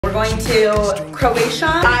We're going to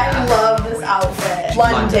Croatia. I love this outfit.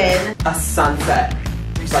 London. A sunset.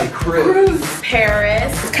 Like cruise.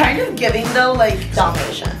 Paris. It's kind of giving though like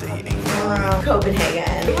Dalmatian.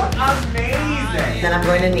 Copenhagen. You look amazing. Then I'm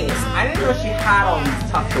going to Nice. I didn't know she had all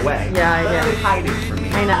these tucked away. Yeah, I Literally know. hiding from me.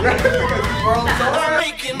 I know. World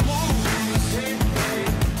tour.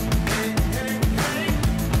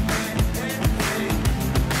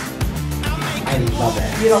 I love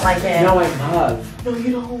it. You don't like it? No, I love. No,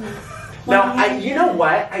 you don't. No, you know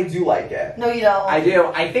what? I do like it. No, you don't. I do.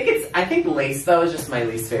 I think lace though is just my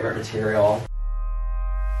least favorite material.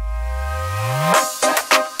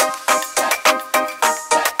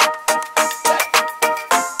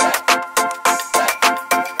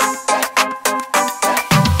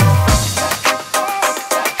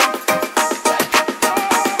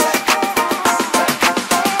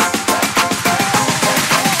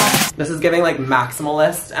 This is giving like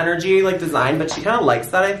maximalist energy, like design, but she kind of likes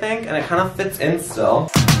that, I think, and it kind of fits in still.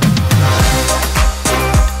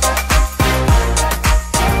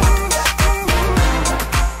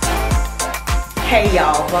 Hey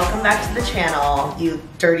y'all, welcome back to the channel, you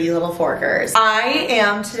dirty little forkers. I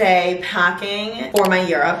am today packing for my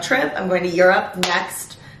Europe trip. I'm going to Europe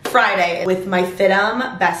next Friday with my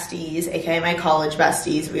FITM besties, aka my college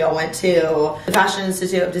besties. We all went to the Fashion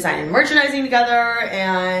Institute of Design and Merchandising together,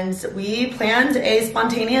 and we planned a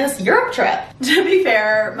spontaneous Europe trip. To be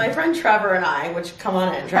fair, my friend Trevor and I, which come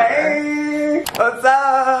on in, Trevor. Hey, what's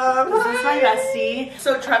up? This is my bestie.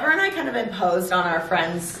 So Trevor and I kind of imposed on our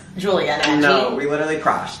friends Julia and Angie. No, we literally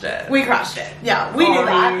crashed it. We crashed it. Yeah, we knew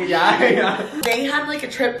that. Yeah. They had like a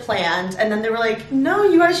trip planned, and then they were like, no,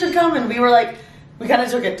 you guys should come. And we were like, we kind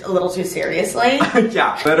of took it a little too seriously.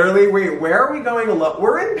 Yeah, literally, wait, where are we going alone?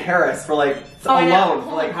 We're in Paris for like, alone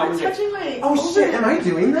for like how many days? Oh shit, am I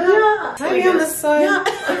doing that? Yeah. Can I be on this side? Yeah.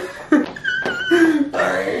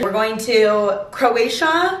 Sorry. We're going to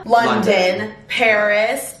Croatia, London,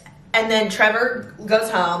 Paris, and then Trevor goes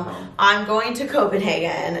home. I'm going to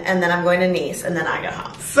Copenhagen, and then I'm going to Nice, and then I go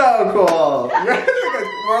home. So cool. You're like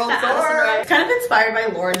a world tour. It's kind of inspired by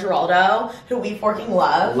Lauren Giraldo, who we fucking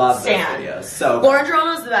love. Love those Stan. videos. So good. Lauren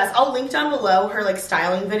Giraldo is the best. I'll link down below her like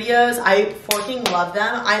styling videos. I fucking love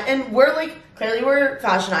them. And we're like, clearly we're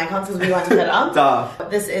fashion icons because we went to FITM. Duh.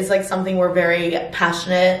 This is like something we're very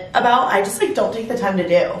passionate about. I just like don't take the time to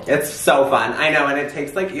do. It's so fun. I know, and it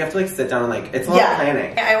takes like, you have to like sit down and like, it's a lot of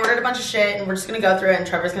planning. I ordered a bunch of shit and we're just gonna go through it, and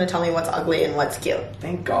Trevor's gonna tell me what's ugly and what's cute.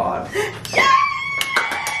 Thank God. Yeah!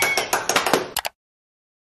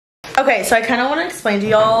 Okay, so I kind of want to explain to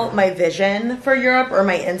y'all my vision for Europe, or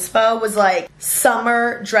my inspo was like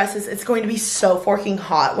summer dresses. It's going to be so fucking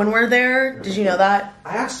hot when we're there. Did you know that?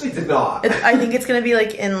 I actually did not. I think it's gonna be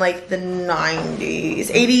like in like the 90s,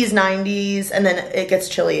 80s, 90s, and then it gets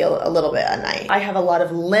chilly a little bit at night. I have a lot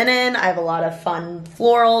of linen. I have a lot of fun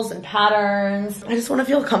florals and patterns. I just want to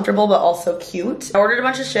feel comfortable but also cute. I ordered a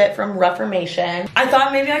bunch of shit from Reformation. I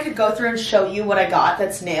thought maybe I could go through and show you what I got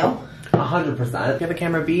that's new. 100%. Do you have a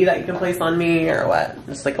camera B that you can place on me, or what?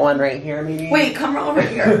 Just like one right here, maybe? Wait, come over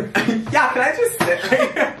here. Yeah, can I just sit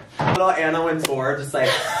right here? Little Anna Wintour, just like,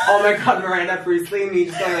 oh my God, Miranda Priestley, me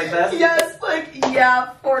just going like this. Yes, like,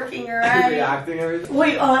 yeah, forking her head. Reacting everything.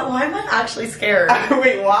 Wait, why am I actually scared?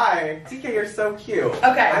 Wait, why? TK, you're so cute. Okay.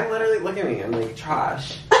 I'm literally, look at me, I'm like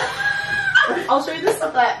trash. I'll show you the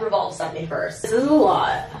stuff that Revolve sent me first. This is a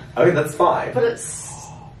lot. Okay, that's fine. But it's...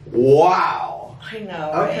 Wow. I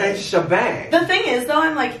know, Okay, right? shebang. The thing is, though,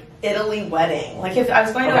 I'm like Italy wedding. Like if I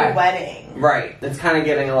was going to a wedding. Right. It's kind of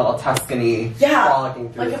getting a little Tuscany. Yeah.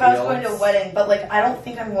 Frolicking through Like the if I was fields. going to a wedding, but like I don't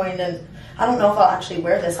think I'm going to. I don't know if I'll actually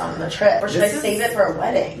wear this on the trip, or should I save it for a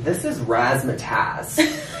wedding? This is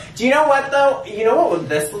razzmatazz. Do you know what though? You know what would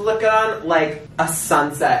this look good on? Like a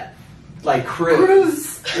sunset, like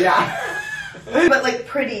cruise. Yeah. But like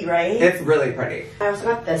pretty, right? It's really pretty. I also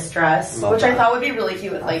got this dress, Love which that. I thought would be really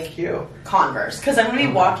cute with like Cute. Converse, because I'm gonna be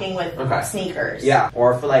walking with Okay. sneakers. Yeah.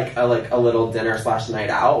 Or for like a little dinner / night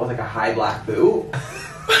out with like a high black boot.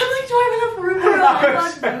 I'm like, do I have enough room for a high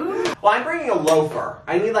black boot? Well, I'm bringing a loafer.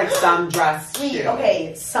 I need like some dress. Wait, shoe.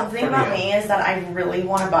 okay. Something For about you. me is that I really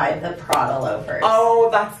want to buy the Prada loafers. Oh,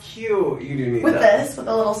 that's cute. You do need with that. this, with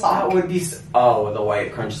a little sock. That would be. Oh, the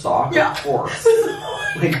white crunch sock. Yeah. Of course.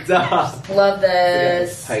 Like duh. Love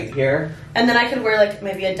this. Tight here. And then I could wear like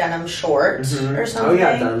maybe a denim short or something. Oh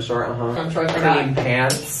yeah, denim short. Denim shorts. Cream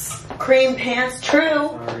pants. Cream pants. True.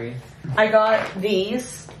 Sorry. I got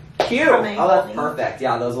these. Cute. From Oh, that's Maybelline. perfect.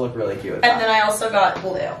 Yeah, those look really cute. And then I also got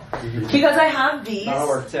blue. Because I have these That'll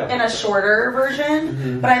work too. in a shorter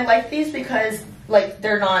version, but I like these because like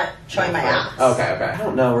they're not showing my abs. Okay. I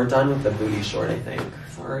don't know. We're done with the booty short, I think.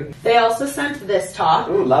 Sorry. They also sent this top.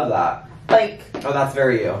 Ooh, love that. Like, oh, that's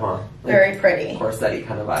very you, huh? Like, very pretty. corset-y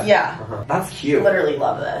kind of vibe. Yeah. That's cute. Literally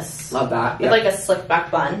love this. Love that. With like a slick back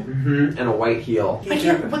bun. And a white heel. I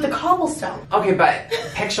can't, with the cobblestone. Okay, but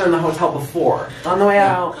picture in the hotel before. On the way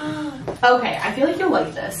out. Okay, I feel like you'll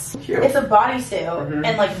like this. Cute. It's a bodysuit,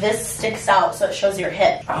 and like this sticks out so it shows your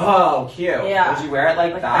hip. Oh, cute. Yeah. Would you wear it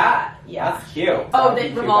like that? Yeah. That's cute. Oh, That'd be the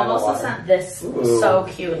cute Revolve by the also water. sent this. Ooh. So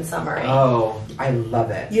cute and summery. Oh, I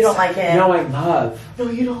love it. You don't like it? No, I love. No,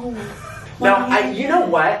 you don't. No, you know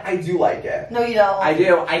what? I do like it. No, you don't. I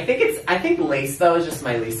do. I think lace though is just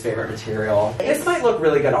my least favorite material. This might look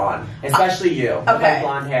really good on, especially you. With Okay. my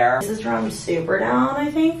blonde hair. This is from Super Down, I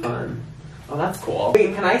think. Fun. Oh, that's cool.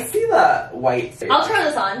 Wait, can I see the white? I'll try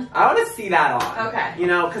this on. I want to see that on. Okay. You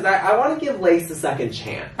know, because I want to give lace a second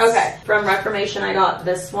chance. Okay. From Reformation, I got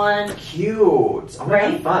this one. Cute. Oh my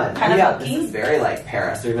Right? god, fun. Kind of yeah, funky. this is very like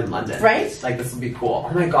Paris or even London. Right? Like this would be cool.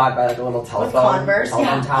 Oh my god, by like a little telephone. Converse,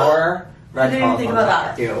 telephone yeah. tower. Red I didn't even think telephone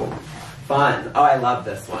about tower. that. Cute. Fun. Oh, I love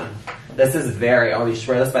this one. This is very, oh, you should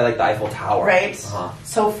wear this by like the Eiffel Tower. Right? Uh-huh.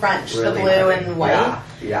 So French, Really the blue pretty. and white. Yeah.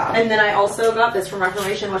 Yeah. And then I also got this from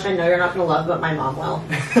Reformation, which I know you're not going to love, but my mom will.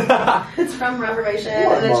 It's from Reformation,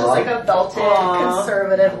 What, and it's just Mom? like a belted, Aw.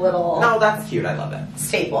 conservative little No, that's cute. I love it.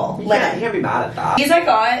 staple. You Linen. can't be mad at that. These I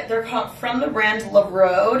got, they're from the brand La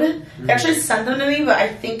Road. Mm-hmm. They actually sent them to me, but I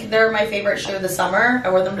think they're my favorite shoe of the summer. I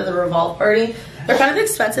wore them to the Revolve party. They're kind of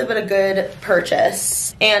expensive, but a good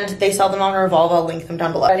purchase. And they sell them on Revolve. I'll link them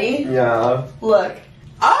down below. Ready? Yeah. Look.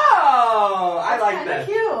 Oh, I like kinda this.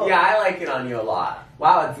 cute. Yeah, I like it on you a lot.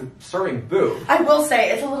 Wow, it's a serving boob. I will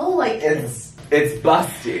say, it's a little like... It's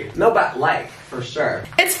busty. No, but like, for sure.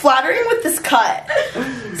 It's flattering with this cut.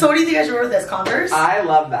 So what do you think I should wear with this? Converse? I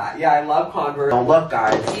love that. Yeah, I love Converse. Oh, look,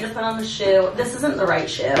 guys. Need to put on the shoe. This isn't the right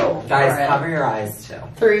shoe. Guys, for it. cover your eyes, too.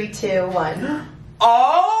 3, 2, 1.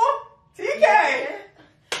 Oh, TK!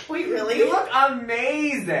 Wait, really? You look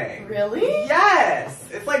amazing. Really? Yes.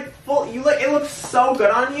 It's like full, it looks so good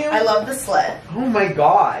on you. I love the slit. Oh my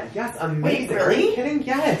god. Yes, amazing. Wait, Are really? you kidding?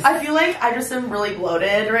 Yes. I feel like I just am really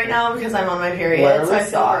bloated right now because I'm on my period, so Literally I feel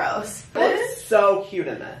stop. gross. It looks so cute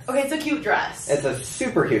in this. Okay, it's a cute dress. It's a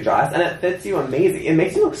super cute dress, and it fits you amazing. It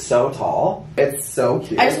makes you look so tall. It's so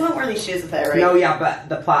cute. I just want to wear these shoes with it, right? No, yeah, but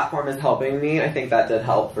the platform is helping me. I think that did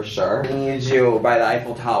help for sure. I need you by the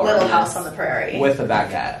Eiffel Tower. Little House on the Prairie. With a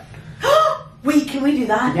baguette. Wait, can we do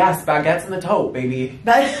that? Yes, baguettes in the tote, baby.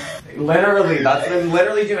 That Literally, that's what I'm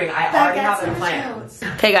literally doing. I already have it planned.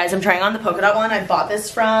 Okay guys, I'm trying on the polka dot one. I bought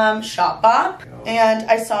this from Shopbop, and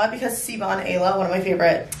I saw it because Sivan Ayla, one of my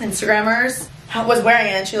favorite Instagrammers, was wearing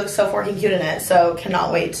it, and she looks so fucking cute in it, so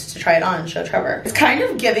cannot wait to try it on and show Trevor. It's kind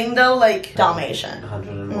of giving though, like, Dalmatian.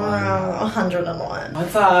 101. 101.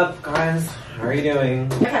 What's up, guys? How are you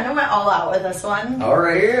doing? I kind of went all out with this one.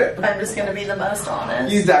 Alright. I'm just gonna be the most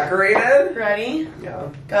honest. You decorated? Ready? Yeah.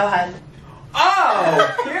 Go ahead.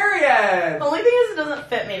 Oh, period! The only thing is it doesn't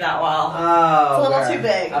fit me that well. Oh, It's a little where? too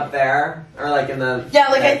big. Up there? Or like in the... Yeah,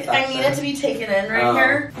 like head I need section? it to be taken in right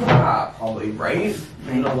here. Yeah, probably, right?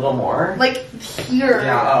 Maybe a little more? Like here.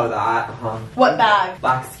 Yeah, oh, that. Uh-huh. What bag?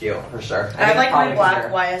 Black's cute, for sure. I have like my black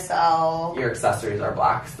Your, YSL. your accessories are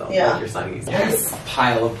black still, Yeah. like your sunnies. Yes.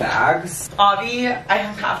 Pile of bags. Avi, I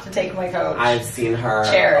have to take my coach. I've seen her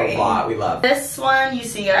Cherry. a lot. We love This one, you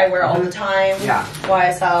see, I wear all the time. Yeah.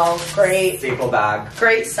 YSL, great. staple bag.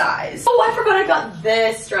 Great size. Oh, I forgot I got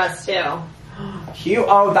this dress too. Cute.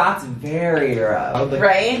 Oh, that's very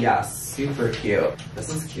Right? Yes, super cute.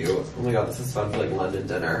 This is cute. Oh my god, this is fun for like London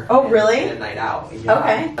dinner. Oh, really? And a night out. Yeah.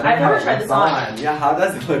 Okay. I've never tried this on. Yeah, how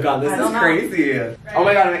does it look on? This I is don't know. crazy. Oh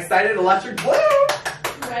my god, I'm excited. Electric blue.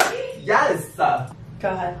 Ready? Yes. Go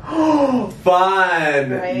ahead.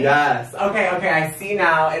 Fun. Right? Yes. Okay, I see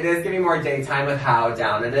now. It is giving more daytime with how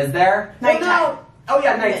down it is there. Nighttime. Oh, no. Oh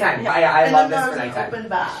yeah, nighttime. Yeah. I And love then this there's for an nighttime. open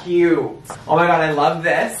bag. Cute. Oh my god, I love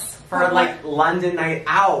this for Oh, like London night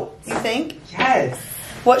out. You think? Yes.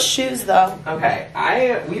 What shoes though? Okay,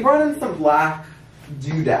 we brought in some black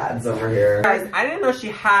doodads over here. Guys, I didn't know she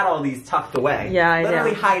had all these tucked away. Yeah, I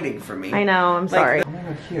Literally know. hiding from me. I know, I'm sorry. Oh my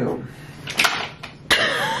god, cute.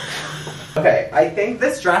 Okay, I think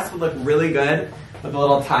this dress would look really good with a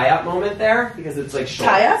little tie-up moment there because it's like short.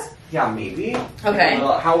 Tie-up? Yeah, maybe. Okay.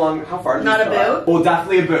 How far? Does Not this a go up? boot? Well,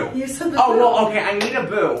 definitely a boot. You said the Oh, boot. well, okay, I need a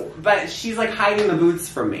boot, but she's like hiding the boots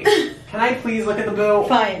from me. Can I please look at the boot?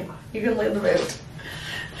 Fine. You can lay the boot.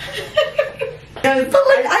 But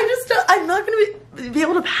like, I'm not gonna be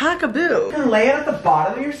able to pack a boot. You can lay it at the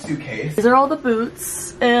bottom of your suitcase. These are all the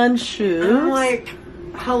boots and shoes. I'm like,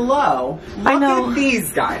 hello. Look I know. at these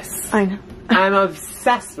guys. I know. I'm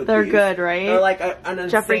obsessed with They're these. good, right? They're like an insane...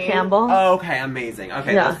 Jeffrey Campbell. Oh, okay, amazing.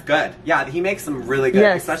 Okay, Yeah. that's good. Yeah, he makes them really good,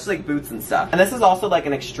 especially like boots and stuff. And this is also like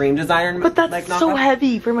an extreme designer. But that's like, so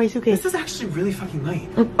heavy for my suitcase. This is actually really fucking light.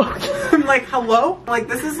 I'm like, hello? Like,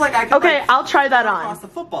 this is like, I can Okay, like, I'll try that on. across the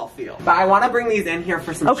football field. But I want to bring these in here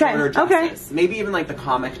for some shorter dresses. Maybe even like the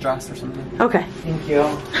comic dress or something. Okay. Thank you.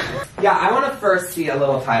 Yeah, I want to first see a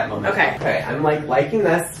little tie-up moment. Okay. Okay, I'm like liking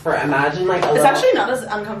this for imagine like a It's little... actually not as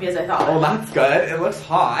uncomfy as I thought. Oh, that's good. It looks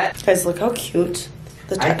hot. Guys, look how cute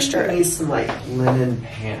the texture I think I need some like linen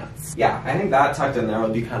pants. Yeah, I think that tucked in there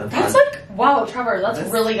would be kind of fun. That's like, wow, Trevor, that's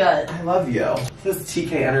really good. I love you. This is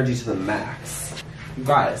TK energy to the max. You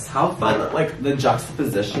guys, how fun, like the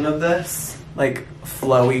juxtaposition of this. Like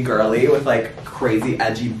flowy girly with like crazy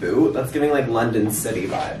edgy boot. That's giving like London City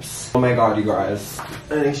vibes. Oh my god, you guys.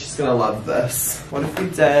 I think she's gonna love this. What if we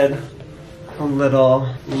did a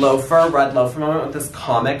little loafer, red loafer moment with this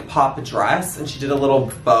comic pop dress and she did a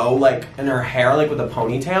little bow like in her hair like with a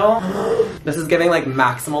ponytail. This is giving like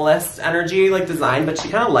maximalist energy like design, but she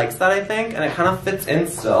kind of likes that I think, and it kind of fits in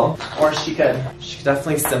still. Or she could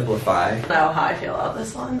definitely simplify. I don't know how I feel about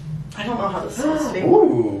this one. I don't know how this is supposed to be.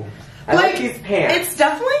 Ooh. I like these pants. It's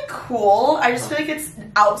definitely cool. I just feel like it's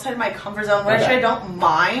outside my comfort zone, which I don't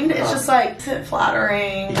mind. It's just like, is it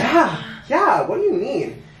flattering? Yeah, what do you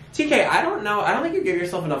mean? TK, I don't know. I don't think you give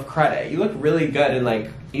yourself enough credit. You look really good and like,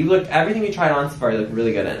 you look, everything you tried on so far, you look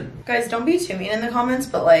really good in. Guys, don't be too mean in the comments,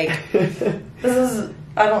 but like, this is,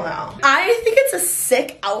 I don't know. I think it's a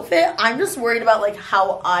sick outfit. I'm just worried about like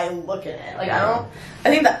how I look in it. Like, I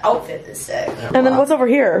think the outfit is sick. And then what's over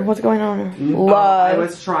here? What's going on? Love. I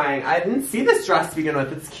was trying. I didn't see this dress to begin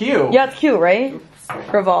with. It's cute. Yeah, it's cute, right?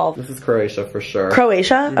 Revolve. This is Croatia for sure.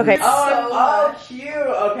 Croatia? Okay. Oh, cute.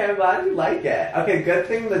 Okay, I'm glad you like it. Okay, good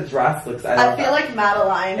thing the dress looks, I feel like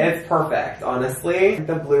Madeline. It's perfect, honestly.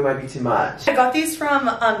 The blue might be too much. I got these from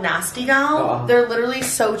Nasty Gal. They're literally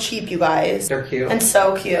so cheap, you guys. They're cute. And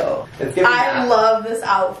so cute. It's giving I love this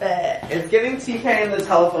outfit. It's giving TK in the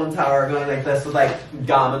telephone tower going like this with like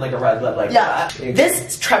gum and like a red lip like that.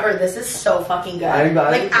 This, Trevor, this is so fucking good.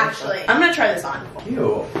 Like actually, I'm gonna try this on.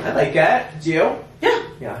 Cute. I like it. Do you? Yeah.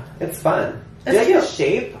 Yeah. It's fun. It's like cute. the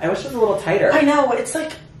shape? I wish it was a little tighter. I know, it's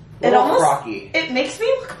like, it almost rocky. It makes me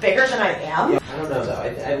look bigger than I am. Yeah, I don't know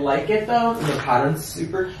though. I like it though. The pattern's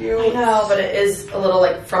super cute. I know, but it is a little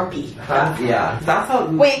like frumpy. Yeah. That's how.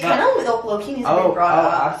 Wait, kind of low-key needs to be brought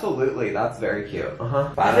up. Absolutely. That's very cute.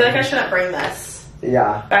 I feel like I shouldn't bring this.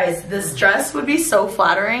 Yeah. Guys, this dress would be so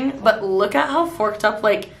flattering, but look at how forked up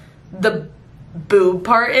like the boob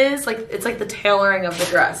part is. Like it's like the tailoring of the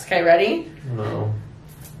dress. Okay, ready? No.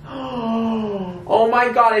 Oh my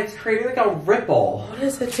god, it's creating like a ripple. What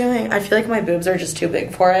is it doing? I feel like my boobs are just too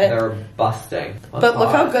big for it. They're busting. But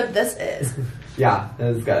look how good this is. Yeah, it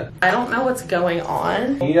is good. I don't know what's going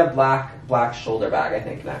on. You need a black shoulder bag, I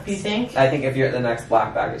think, next. You think? I think if you're the next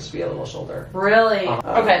black bag, it should be a little shoulder. Really?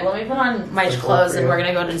 Okay, let me put on my clothes and we're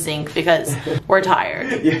gonna go to Zinc because we're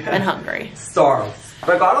tired and hungry. Starved.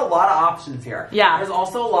 But I got a lot of options here. Yeah. There's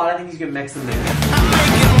also a lot of things you can mix and mix. I'm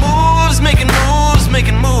making moves, making moves,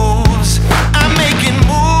 making moves.